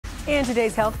In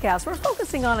today's HealthCast, we're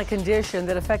focusing on a condition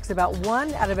that affects about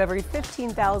 1 out of every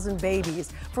 15,000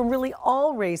 babies from really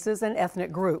all races and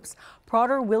ethnic groups.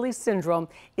 Prader Willi Syndrome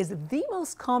is the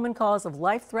most common cause of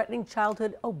life-threatening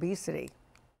childhood obesity.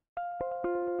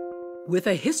 With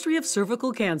a history of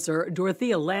cervical cancer,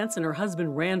 Dorothea Lance and her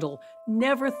husband Randall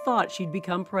never thought she'd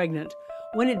become pregnant.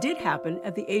 When it did happen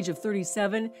at the age of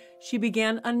 37, she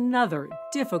began another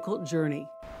difficult journey.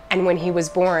 And when he was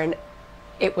born,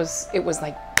 it was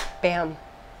like, bam,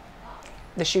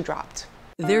 the shoe dropped.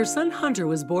 Their son Hunter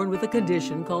was born with a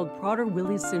condition called Prader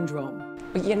Willi Syndrome.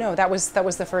 But you know, that was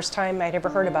the first time I'd ever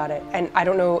heard about it. And I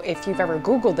don't know if you've ever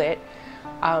Googled it,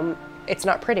 it's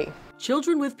not pretty.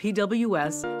 Children with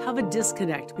PWS have a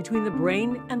disconnect between the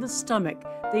brain and the stomach.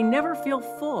 They never feel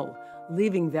full,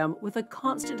 leaving them with a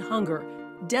constant hunger,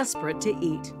 desperate to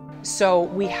eat. So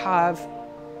we have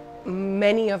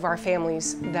many of our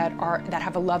families that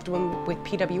have a loved one with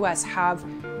PWS have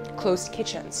closed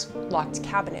kitchens, locked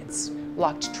cabinets,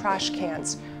 locked trash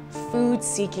cans,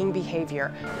 food-seeking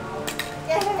behavior.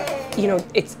 Yay! You know,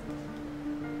 it's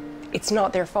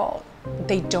not their fault.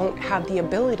 They don't have the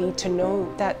ability to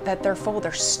know that they're full.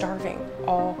 They're starving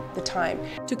all the time.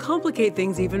 To complicate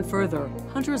things even further,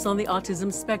 Hunter is on the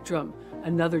autism spectrum,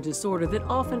 another disorder that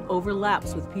often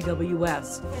overlaps with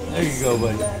PWS. There you go,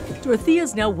 buddy. Dorothea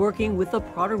is now working with the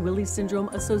Prader Willi Syndrome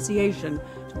Association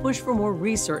to push for more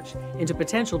research into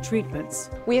potential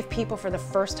treatments. We have people for the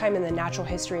first time in the natural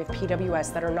history of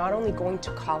PWS that are not only going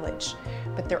to college,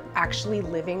 but they're actually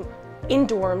living in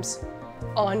dorms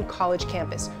on college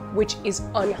campus, which is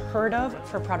unheard of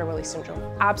for Prader Willi Syndrome.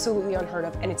 Absolutely unheard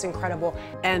of, and it's incredible.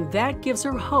 And that gives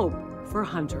her hope for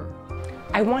Hunter.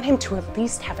 I want him to at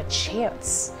least have a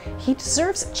chance. He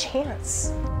deserves a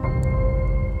chance.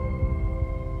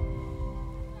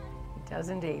 He does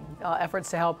indeed. Efforts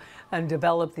to help and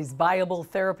develop these viable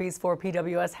therapies for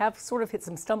PWS have sort of hit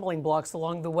some stumbling blocks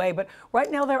along the way, but right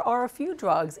now there are a few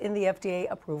drugs in the FDA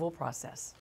approval process.